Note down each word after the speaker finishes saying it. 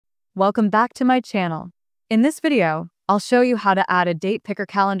Welcome back to my channel. In this video, I'll show you how to add a date picker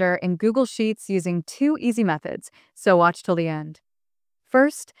calendar in Google Sheets using two easy methods, so watch till the end.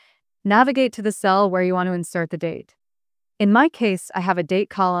 First, navigate to the cell where you want to insert the date. In my case, I have a date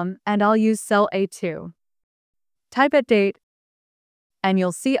column and I'll use cell A2. Type at date, and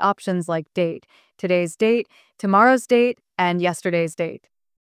you'll see options like date, today's date, tomorrow's date, and yesterday's date.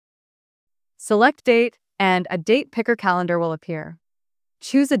 Select date, and a date picker calendar will appear.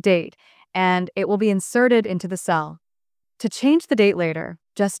 Choose a date, and it will be inserted into the cell. To change the date later,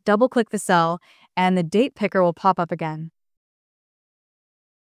 just double-click the cell, and the date picker will pop up again.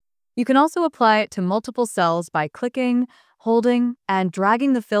 You can also apply it to multiple cells by clicking, holding, and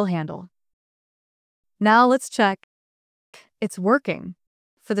dragging the fill handle. Now let's check. It's working.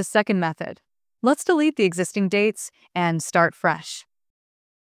 For the second method, let's delete the existing dates and start fresh.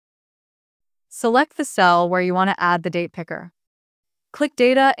 Select the cell where you want to add the date picker. Click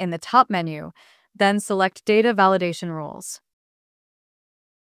Data in the top menu, then select Data Validation Rules.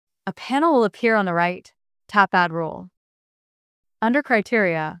 A panel will appear on the right. Tap Add Rule. Under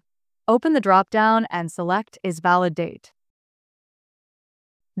Criteria, open the drop-down and select Is Valid Date.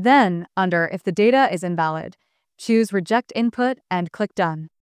 Then, under If the data is invalid, choose Reject Input and click Done.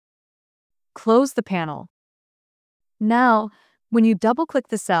 Close the panel. Now, when you double-click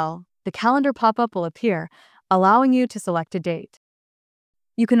the cell, the calendar pop-up will appear, allowing you to select a date.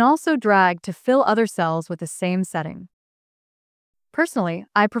 You can also drag to fill other cells with the same setting. Personally,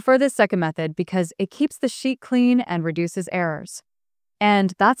 I prefer this second method because it keeps the sheet clean and reduces errors.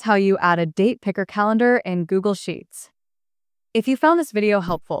 And that's how you add a date picker calendar in Google Sheets. If you found this video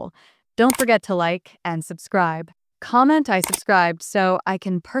helpful, don't forget to like and subscribe. Comment I subscribed so I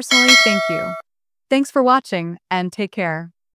can personally thank you. Thanks for watching and take care.